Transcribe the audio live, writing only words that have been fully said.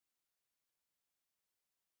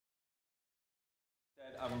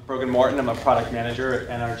I'm Brogan Morton. I'm a product manager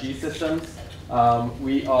at NRG Systems.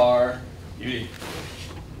 We are beauty.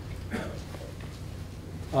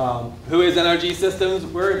 Who is NRG Systems?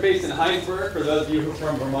 We're based in Hinesburg, for those of you who are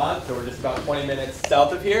from Vermont, so we're just about 20 minutes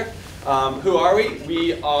south of here. Who are we?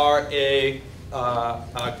 We are a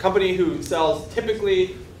company who sells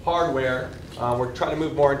typically hardware. We're trying to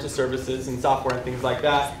move more into services and software and things like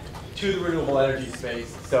that to the renewable energy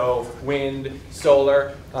space. So wind,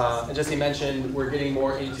 solar, and Jesse mentioned we're getting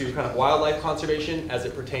more into kind of wildlife conservation as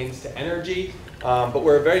it pertains to energy. But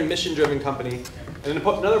we're a very mission-driven company. And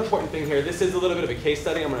another important thing here, this is a little bit of a case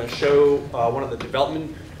study. I'm going to show one of the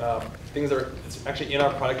development things that are actually in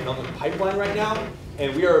our product development pipeline right now.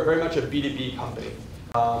 And we are very much a B2B company.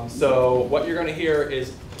 So what you're going to hear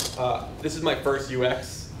is, this is my first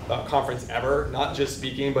UX conference ever, not just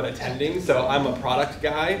speaking, but attending. So I'm a product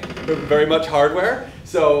guy, but very much hardware.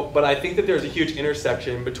 But I think that there's a huge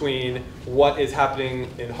intersection between what is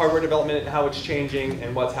happening in hardware development and how it's changing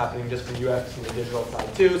and what's happening just from UX and the digital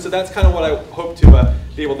side too. So that's kind of what I hope to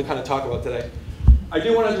be able to kind of talk about today. I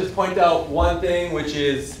do want to just point out one thing, which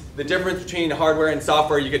is the difference between hardware and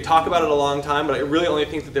software. You could talk about it a long time, but I really only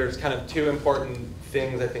think that there's kind of two important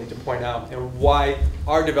things I think to point out and why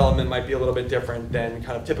our development might be a little bit different than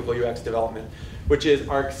kind of typical UX development, which is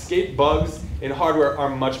our escape bugs in hardware are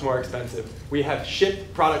much more expensive. We have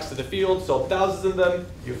shipped products to the field, sold thousands of them.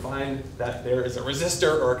 You find that there is a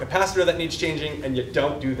resistor or a capacitor that needs changing, and you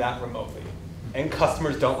don't do that remotely. And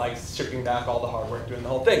customers don't like shipping back all the hardware and doing the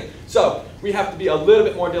whole thing. So we have to be a little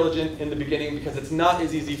bit more diligent in the beginning because it's not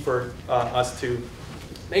as easy for us to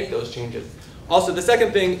make those changes. Also, the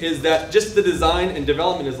second thing is that just the design and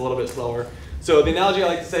development is a little bit slower. So the analogy I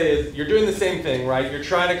like to say is you're doing the same thing, right? You're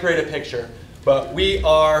trying to create a picture, but we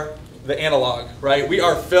are the analog, right? We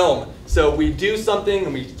are film. So we do something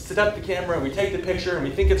and we set up the camera and we take the picture and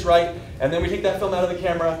we think it's right, and then we take that film out of the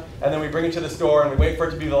camera and then we bring it to the store and we wait for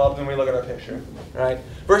it to be developed and we look at our picture, right?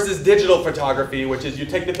 Versus digital photography, which is you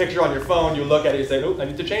take the picture on your phone, you look at it, you say, oh, I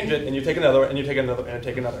need to change it, and you take another, and you take another, and you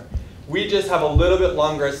take another. We just have a little bit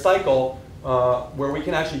longer cycle where we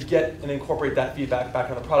can actually get and incorporate that feedback back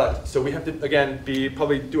on the product. So we have to, again,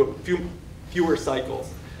 probably do a fewer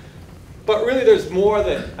cycles. But really there's more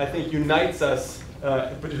that I think unites us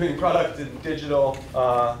between product and digital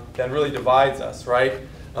than really divides us, right?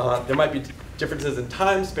 There might be differences in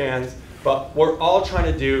time spans, but we're all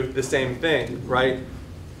trying to do the same thing, right?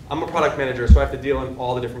 I'm a product manager, so I have to deal in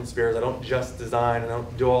all the different spheres. I don't just design, I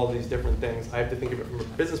don't do all these different things. I have to think of it from a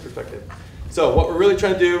business perspective. So what we're really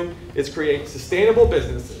trying to do is create sustainable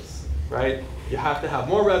businesses, right? You have to have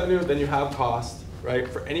more revenue than you have cost, right?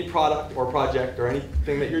 For any product or project or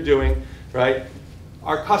anything that you're doing, right?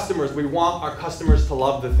 Our customers, we want our customers to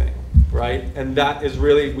love the thing, right? And that is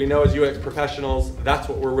really, we know as UX professionals, that's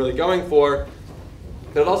what we're really going for.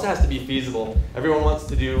 But it also has to be feasible. Everyone wants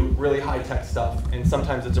to do really high-tech stuff, and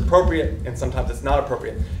sometimes it's appropriate, and sometimes it's not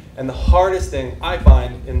appropriate. And the hardest thing I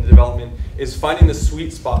find in the development is finding the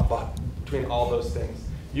sweet spot between all those things.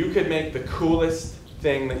 You could make the coolest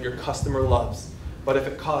thing that your customer loves, but if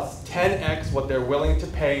it costs 10x what they're willing to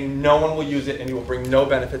pay, no one will use it and it will bring no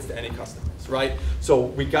benefits to any customers, right? So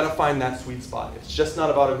we got to find that sweet spot. It's just not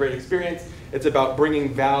about a great experience, it's about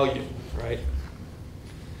bringing value, right?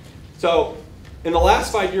 So in the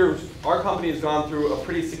last 5 years, our company has gone through a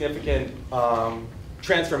pretty significant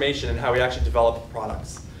transformation in how we actually develop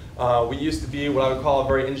products. We used to be what I would call a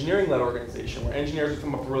very engineering-led organization, where engineers would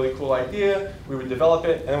come up with a really cool idea, we would develop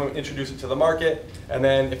it, and then we would introduce it to the market, and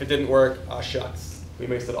then if it didn't work, shucks, we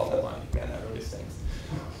wasted all that money. Man, that really stinks.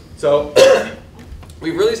 So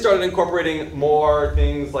we've really started incorporating more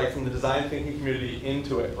things like from the design thinking community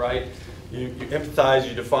into it, right? You empathize,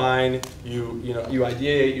 you define, you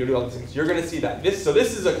ideate, you do all these things. You're going to see that. So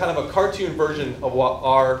this is a kind of a cartoon version of what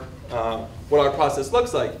our process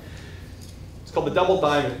looks like. It's called the double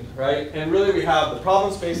diamond, right? And really we have the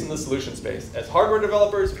problem space and the solution space. As hardware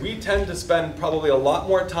developers, we tend to spend probably a lot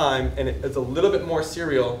more time, and it's a little bit more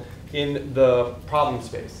serial in the problem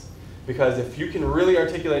space. Because if you can really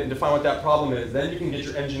articulate and define what that problem is, then you can get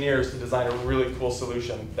your engineers to design a really cool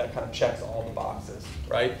solution that kind of checks all the boxes,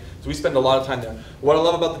 right? So we spend a lot of time there. What I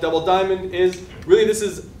love about the double diamond is really this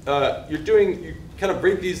is, you kind of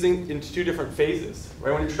break these things into two different phases,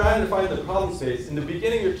 right? When you're trying to find the problem space, in the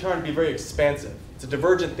beginning you're trying to be very expansive. It's a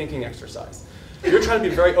divergent thinking exercise. You're trying to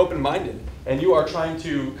be very open-minded, and you are trying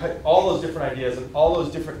to cut all those different ideas and all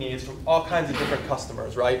those different needs from all kinds of different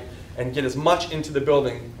customers, right? And get as much into the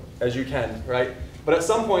building as you can, right? But at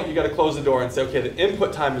some point you got to close the door and say, okay, the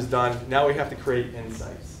input time is done, now we have to create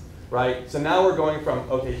insights, right? So now we're going from,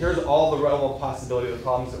 okay, here's all the realm of possibility of the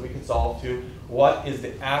problems that we can solve to what is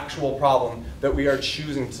the actual problem that we are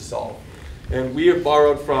choosing to solve. And we have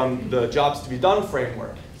borrowed from the jobs to be done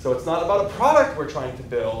framework. So it's not about a product we're trying to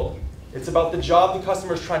build, it's about the job the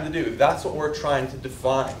customer is trying to do. That's what we're trying to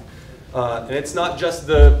define. And it's not just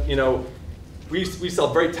the, we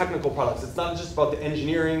sell very technical products. It's not just about the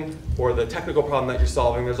engineering or the technical problem that you're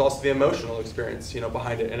solving. There's also the emotional experience,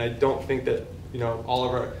 behind it. And I don't think that, all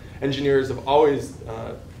of our engineers have always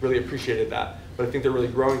really appreciated that. But I think they're really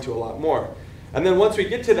growing to a lot more. And then once we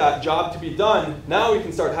get to that job to be done, now we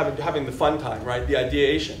can start having the fun time, right? The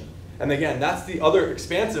ideation. And again, that's the other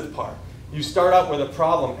expansive part. You start out with a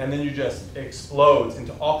problem, and then you just explode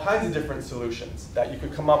into all kinds of different solutions that you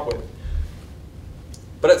could come up with.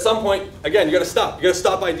 But at some point, again, you got to stop. You got to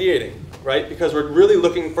stop ideating, right? Because we're really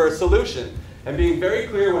looking for a solution. And being very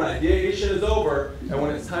clear when ideation is over, and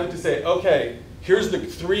when it's time to say, okay, here's the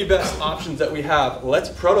 3 best options that we have. Let's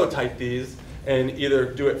prototype these and either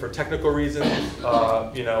do it for technical reasons,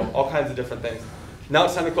 all kinds of different things. Now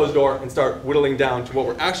it's time to close the door and start whittling down to what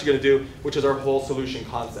we're actually going to do, which is our whole solution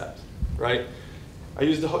concept, right? I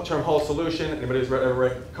use the term whole solution. Anybody who's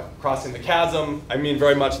read Crossing the Chasm, I mean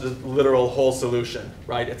very much the literal whole solution,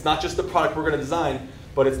 right? It's not just the product we're going to design,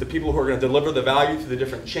 but it's the people who are going to deliver the value to the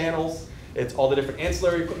different channels. It's all the different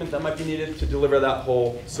ancillary equipment that might be needed to deliver that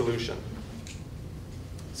whole solution.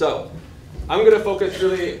 So I'm going to focus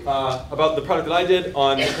really about the product that I did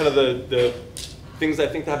on kind of the things I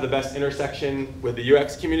think that have the best intersection with the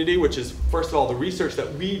UX community, which is, first of all, the research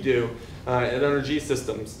that we do at NRG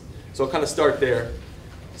Systems. So I'll kind of start there.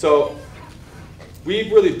 So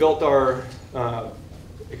we've really built our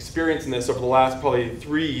experience in this over the last probably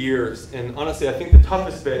 3 years. And honestly, I think the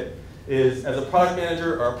toughest bit is, as a product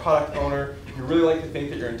manager or a product owner, you really like to think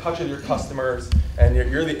that you're in touch with your customers and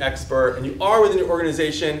you're the expert, and you are within your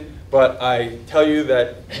organization, but I tell you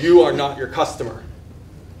that you are not your customer.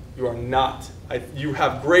 You are not. You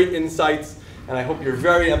have great insights, and I hope you're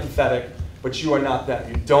very empathetic, but you are not them.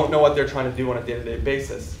 You don't know what they're trying to do on a day-to-day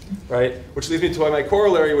basis, right? Which leads me to my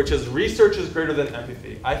corollary, which is research is greater than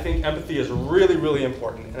empathy. I think empathy is really, really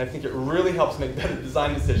important, and I think it really helps make better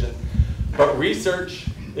design decisions. But research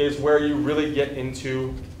is where you really get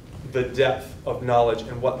into the depth of knowledge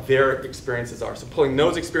and what their experiences are. So pulling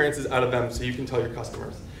those experiences out of them so you can tell your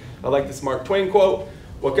customers. I like this Mark Twain quote: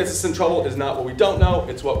 "What gets us in trouble is not what we don't know,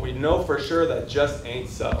 it's what we know for sure that just ain't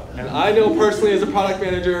so." And I know personally as a product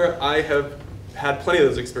manager, I have had plenty of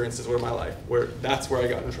those experiences in my life where that's where I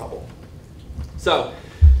got in trouble. So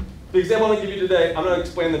the example I'm going to give you today, I'm going to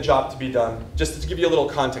explain the job to be done, just to give you a little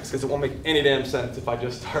context, because it won't make any damn sense if I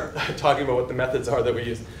just start talking about what the methods are that we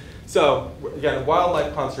use. So again,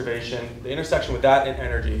 wildlife conservation, the intersection with that and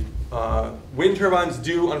energy. Wind turbines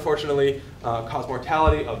do, unfortunately, cause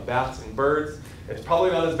mortality of bats and birds. It's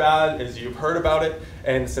probably not as bad as you've heard about it,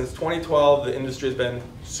 and since 2012, the industry has been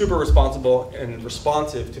super responsible and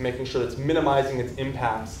responsive to making sure that it's minimizing its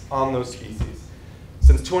impacts on those species.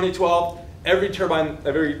 Since 2012, every turbine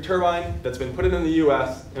that's been put in the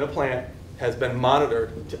US in a plant has been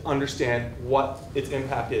monitored to understand what its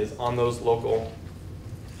impact is on those local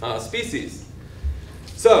species.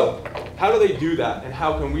 So how do they do that, and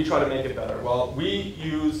how can we try to make it better? Well, we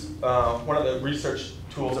use, one of the research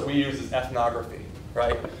tools that we use is ethnography,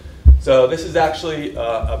 right? So this is actually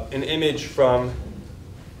an image from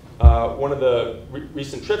one of the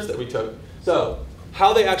recent trips that we took. So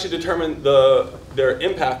how they actually determine their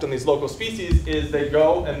impact on these local species is they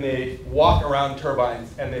go and they walk around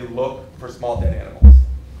turbines and they look for small dead animals.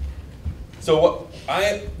 So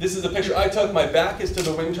this is a picture I took. My back is to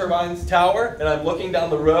the wind turbines tower, and I'm looking down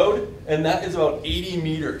the road, and that is about 80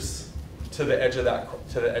 meters to the edge of that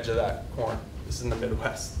corn. This is in the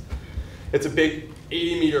Midwest. It's a big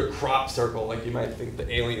 80-meter crop circle, like you might think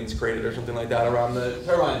the aliens created or something like that around the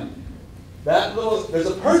turbine. There's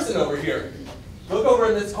a person over here. Look over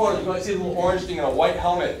in this corner. You might see a little orange thing in a white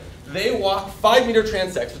helmet. They walk 5-meter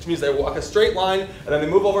transects, which means they walk a straight line, and then they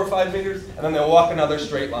move over 5 meters, and then they walk another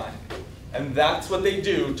straight line. And that's what they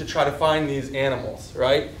do to try to find these animals,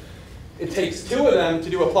 right? It takes 2 of them to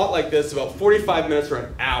do a plot like this, about 45 minutes or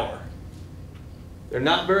an hour. They're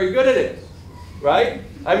not very good at it, right?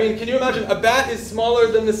 I mean, can you imagine? A bat is smaller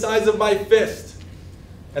than the size of my fist.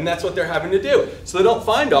 And that's what they're having to do. So they don't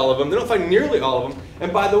find all of them. They don't find nearly all of them.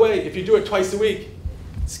 And by the way, if you do it twice a week,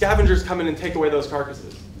 scavengers come in and take away those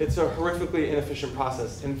carcasses. It's a horrifically inefficient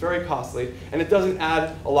process and very costly. And it doesn't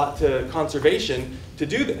add a lot to conservation to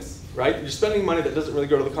do this, right? You're spending money that doesn't really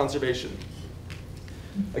go to the conservation.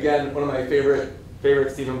 Again, one of my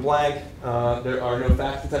favorite Stephen Blank. There are no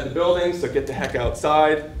facts inside the building, so get the heck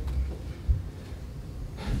outside.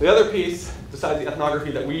 The other piece, besides the ethnography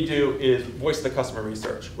that we do, is voice of the customer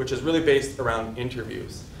research, which is really based around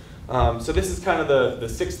interviews. So this is kind of the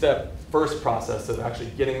 6-step first process of actually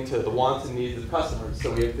getting to the wants and needs of the customers.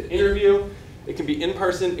 So we have the interview. It can be in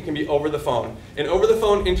person, it can be over the phone. An over the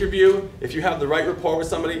phone interview, if you have the right rapport with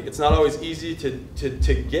somebody, it's not always easy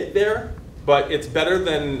to get there, but it's better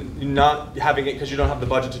than not having it because you don't have the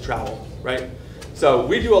budget to travel, right? So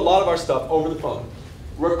we do a lot of our stuff over the phone.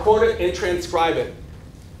 Record it and transcribe it.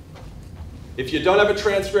 If you don't have a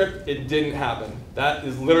transcript, it didn't happen. That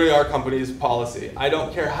is literally our company's policy. I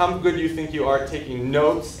don't care how good you think you are at taking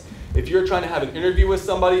notes. If you're trying to have an interview with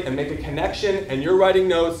somebody and make a connection and you're writing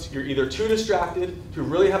notes, you're either too distracted to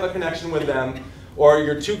really have a connection with them, or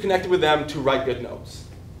you're too connected with them to write good notes.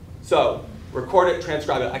 So record it,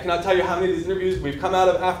 transcribe it. I cannot tell you how many of these interviews we've come out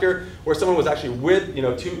of after where someone was actually with,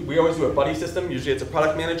 we always do a buddy system. Usually it's a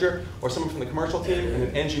product manager or someone from the commercial team and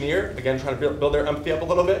an engineer, again, trying to build their empathy up a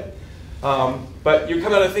little bit. But you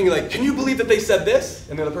come out of thinking like, can you believe that they said this?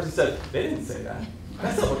 And the other person said, they didn't say that.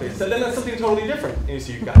 That's not what they said. Then that's something totally different. And you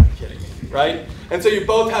say, you gotta be kidding me, right? And so you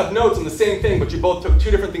both have notes on the same thing, but you both took 2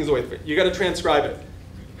 different things away from it. You gotta transcribe it.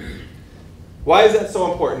 Why is that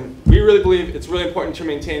so important? We really believe it's really important to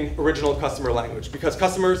maintain original customer language because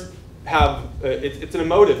customers have, it's an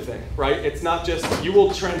emotive thing, right? It's not just, you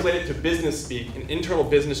will translate it to business speak and internal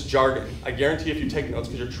business jargon. I guarantee if you take notes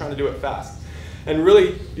because you're trying to do it fast. And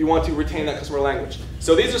really, you want to retain that customer language.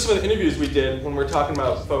 So these are some of the interviews we did when we're talking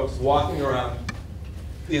about folks walking around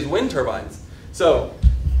these wind turbines. So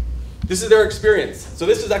this is their experience. So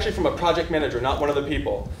this is actually from a project manager, not one of the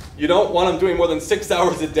people. You don't want them doing more than 6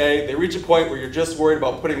 hours a day. They reach a point where you're just worried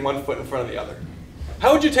about putting one foot in front of the other.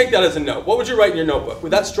 How would you take that as a note? What would you write in your notebook?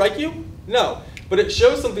 Would that strike you? No. But it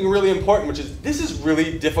shows something really important, which is this is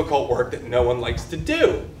really difficult work that no one likes to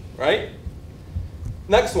do, right?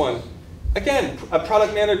 Next one. Again, a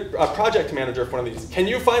project manager for one of these. Can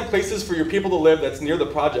you find places for your people to live that's near the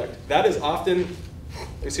project? That is often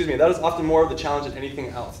more of the challenge than anything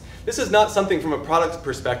else. This is not something from a product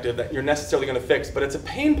perspective that you're necessarily going to fix, but it's a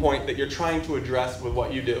pain point that you're trying to address with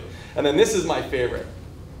what you do. And then this is my favorite.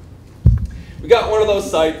 We got one of those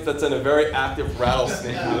sites that's in a very active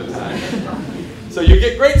rattlesnake design. So you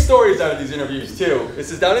get great stories out of these interviews too.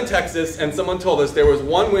 This is down in Texas, and someone told us there was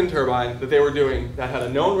one wind turbine that they were doing that had a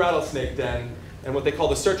known rattlesnake den, and what they call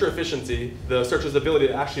the searcher efficiency, the searcher's ability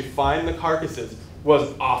to actually find the carcasses,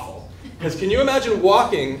 was awful. Because can you imagine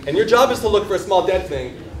walking, and your job is to look for a small dead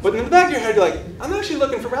thing, but in the back of your head you're like, I'm actually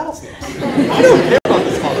looking for rattlesnakes. I don't care about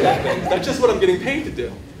the small dead things. That's just what I'm getting paid to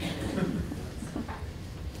do.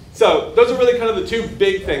 So those are really kind of the 2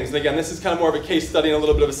 big things. And again, this is kind of more of a case study and a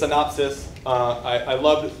little bit of a synopsis. I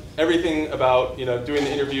loved everything about doing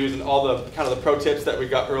the interviews and all the kind of the pro tips that we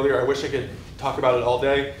got earlier. I wish I could talk about it all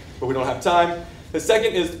day, but we don't have time. The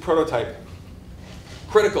second is prototype.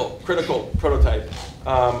 Critical prototype.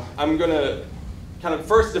 I'm going to kind of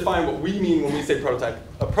first define what we mean when we say prototype.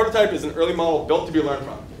 A prototype is an early model built to be learned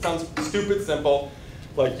from. It sounds stupid simple.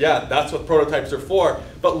 Like, yeah, that's what prototypes are for.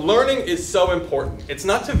 But learning is so important. It's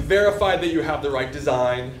not to verify that you have the right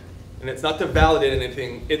design, and it's not to validate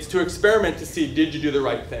anything. It's to experiment to see, did you do the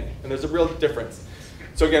right thing? And there's a real difference.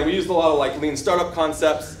 So again, we used a lot of like lean startup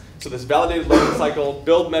concepts. So this validated learning cycle,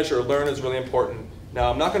 build, measure, learn is really important.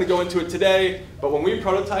 Now, I'm not going to go into it today, but when we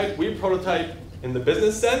prototype in the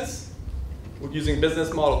business sense, we're using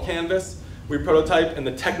business model canvas. We prototype in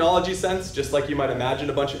the technology sense, just like you might imagine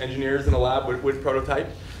a bunch of engineers in a lab would prototype.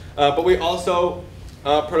 But we also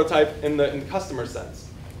prototype in the customer sense.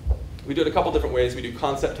 We do it a couple different ways. We do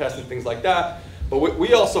concept tests and things like that. But what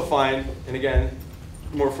we also find, and again,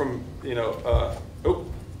 more from,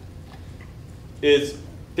 is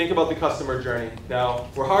think about the customer journey. Now,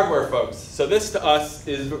 we're hardware folks, so this to us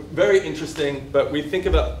is very interesting, but we think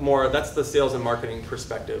about more, that's the sales and marketing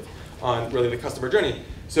perspective on really the customer journey.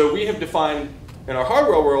 So we have defined in our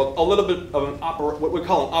hardware world a little bit of what we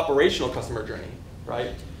call an operational customer journey, right?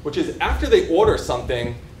 Which is after they order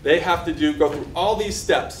something, they have to go through all these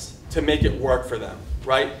steps to make it work for them,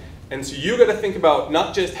 right? And so you got to think about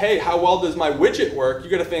not just, hey, how well does my widget work? You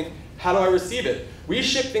got to think, how do I receive it? We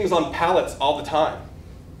ship things on pallets all the time,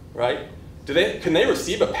 right? Can they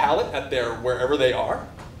receive a pallet at wherever they are?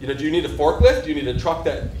 Do you need a forklift? Do you need a truck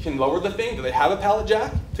that can lower the thing? Do they have a pallet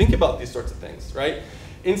jack? Think about these sorts of things, right?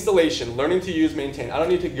 Installation, learning to use, maintain. I don't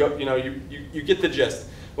need to go, you get the gist.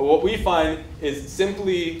 But what we find is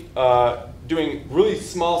simply doing really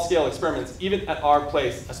small scale experiments, even at our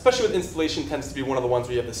place, especially with installation, tends to be one of the ones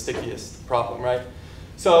where you have the stickiest problem, right?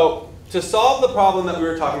 So to solve the problem that we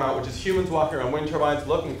were talking about, which is humans walking around wind turbines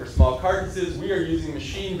looking for small carcasses, we are using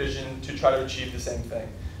machine vision to try to achieve the same thing.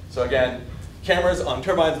 So again, cameras on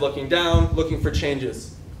turbines looking down, looking for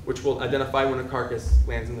changes, which will identify when a carcass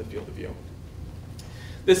lands in the field of view.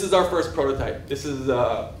 This is our first prototype. This is,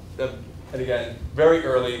 and again, very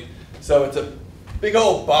early. So it's a big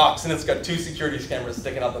old box, and it's got 2 security cameras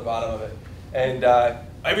sticking out the bottom of it. And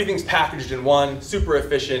everything's packaged in one, super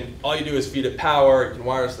efficient. All you do is feed it power, you can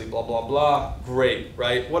wirelessly, blah, blah, blah. Great,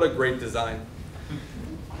 right? What a great design.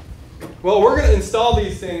 Well, we're going to install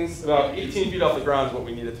these things about 18 feet off the ground is what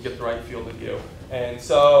we needed to get the right field of view. And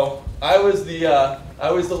so I was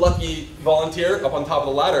the lucky volunteer up on top of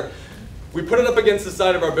the ladder. We put it up against the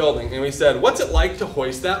side of our building, and we said, what's it like to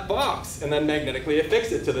hoist that box and then magnetically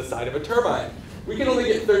affix it to the side of a turbine? We can only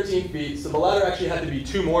get 13 feet, so the ladder actually had to be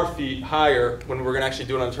 2 more feet higher when we were going to actually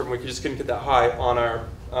do it on a turbine. We just couldn't get that high on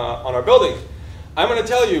our building. I'm going to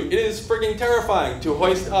tell you, it is frigging terrifying to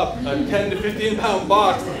hoist up a 10 to 15 pound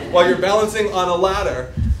box while you're balancing on a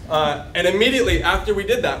ladder. And immediately after we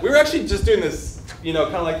did that, we were actually just doing this, kind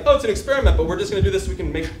of like, oh, it's an experiment, but we're just going to do this so we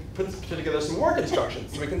can put together some work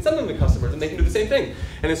instructions so we can send them to customers and they can do the same thing.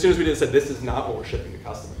 And as soon as we did, said, this is not what we're shipping to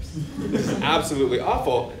customers. This is absolutely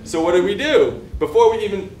awful. So what did we do? Before we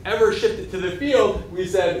even ever shipped it to the field, we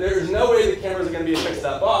said, there is no way the cameras are going to be affixed to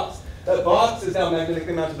that box. That box is now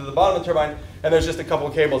magnetically mounted to the bottom of the turbine, and there's just a couple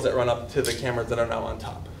of cables that run up to the cameras that are now on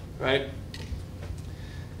top, right?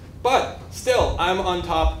 But still, I'm on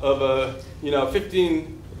top of a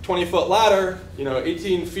 15, 20-foot ladder.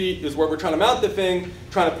 18 feet is where we're trying to mount the thing,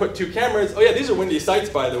 trying to put 2 cameras. Oh yeah, these are windy sites,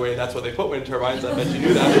 by the way. That's why they put wind turbines. I bet you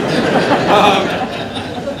knew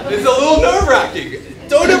that. It's a little nerve-wracking.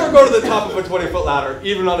 Don't ever go to the top of a 20-foot ladder,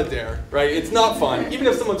 even on a dare, right? It's not fun, even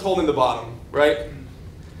if someone's holding the bottom, right?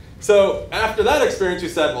 So after that experience, we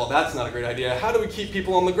said, well, that's not a great idea. How do we keep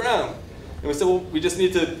people on the ground? And we said, well, we just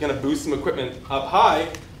need to kind of boost some equipment up high.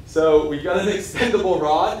 So we got an extendable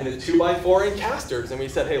rod and a 2x4 and casters. And we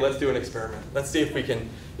said, hey, let's do an experiment. Let's see if we can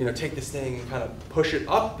take this thing and kind of push it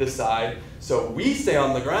up the side so we stay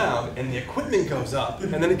on the ground and the equipment goes up.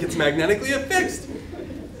 And then it gets magnetically affixed.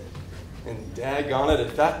 And daggone it,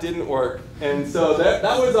 if that didn't work. And so that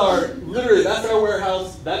was literally, that's our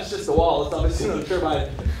warehouse. That's just a wall. It's obviously not a turbine.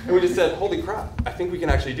 And we just said, holy crap, I think we can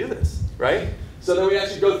actually do this, right? So then we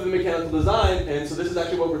actually go through the mechanical design, and so this is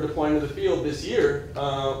actually what we're deploying to the field this year.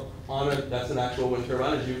 That's an actual wind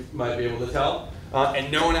turbine, as you might be able to tell.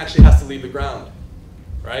 And no one actually has to leave the ground,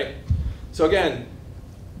 right? So again,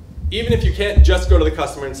 even if you can't just go to the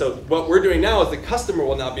customer, and so what we're doing now is the customer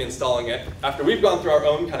will now be installing it. After we've gone through our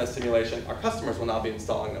own kind of simulation, our customers will now be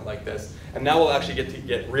installing it like this. And now we'll actually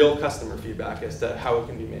get real customer feedback as to how it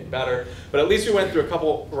can be made better. But at least we went through a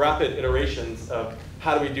couple rapid iterations of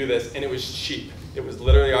how do we do this, and it was cheap. It was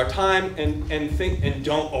literally our time, and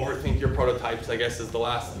don't overthink your prototypes, I guess is the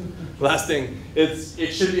last thing.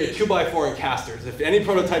 It should be a 2x4 and casters. If any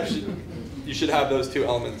prototype, you should have those 2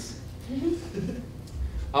 elements.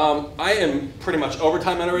 I am pretty much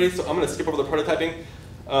overtime already, so I'm going to skip over the prototyping.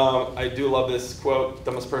 I do love this quote,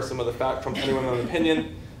 dumbest person with a fact trumps anyone with an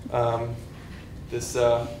opinion. Our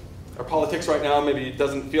politics right now maybe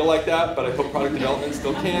doesn't feel like that, but I hope product development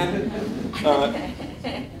still can.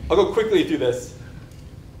 I'll go quickly through this.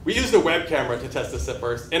 We used a web camera to test this at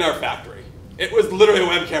first in our factory. It was literally a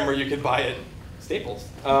web camera you could buy at Staples.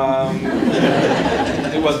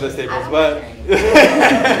 It wasn't at Staples, but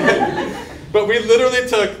but we literally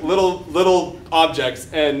took little objects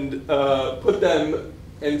and put them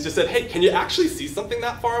and just said, hey, can you actually see something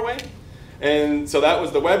that far away? And so that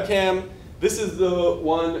was the webcam. This is the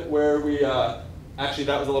one where we actually,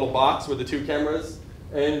 that was a little box with the 2 cameras.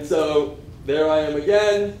 And so there I am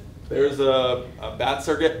again. There's a bat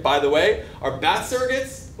circuit. By the way, our bat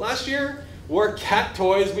circuits last year were cat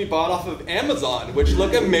toys we bought off of Amazon, which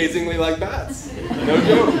look amazingly like bats. No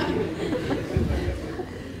joke.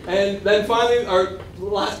 And then finally, our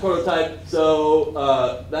last prototype.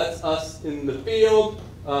 So that's us in the field.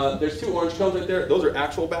 There's 2 orange cones right there. Those are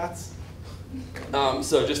actual bats.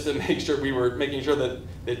 So just to make sure we were making sure that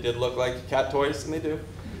they did look like cat toys, and they do.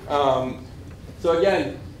 So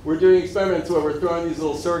again, we're doing experiments where we're throwing these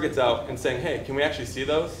little surrogates out and saying, hey, can we actually see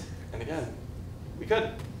those? And again, we could.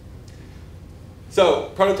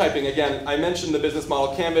 So prototyping, again, I mentioned the business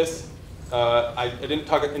model canvas. I didn't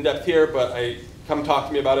talk in depth here, but come talk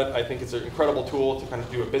to me about it. I think it's an incredible tool to kind of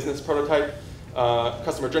do a business prototype.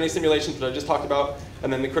 Customer journey simulations, which I just talked about,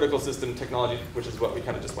 and then the critical system technology, which is what we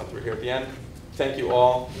kind of just went through here at the end. Thank you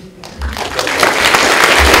all.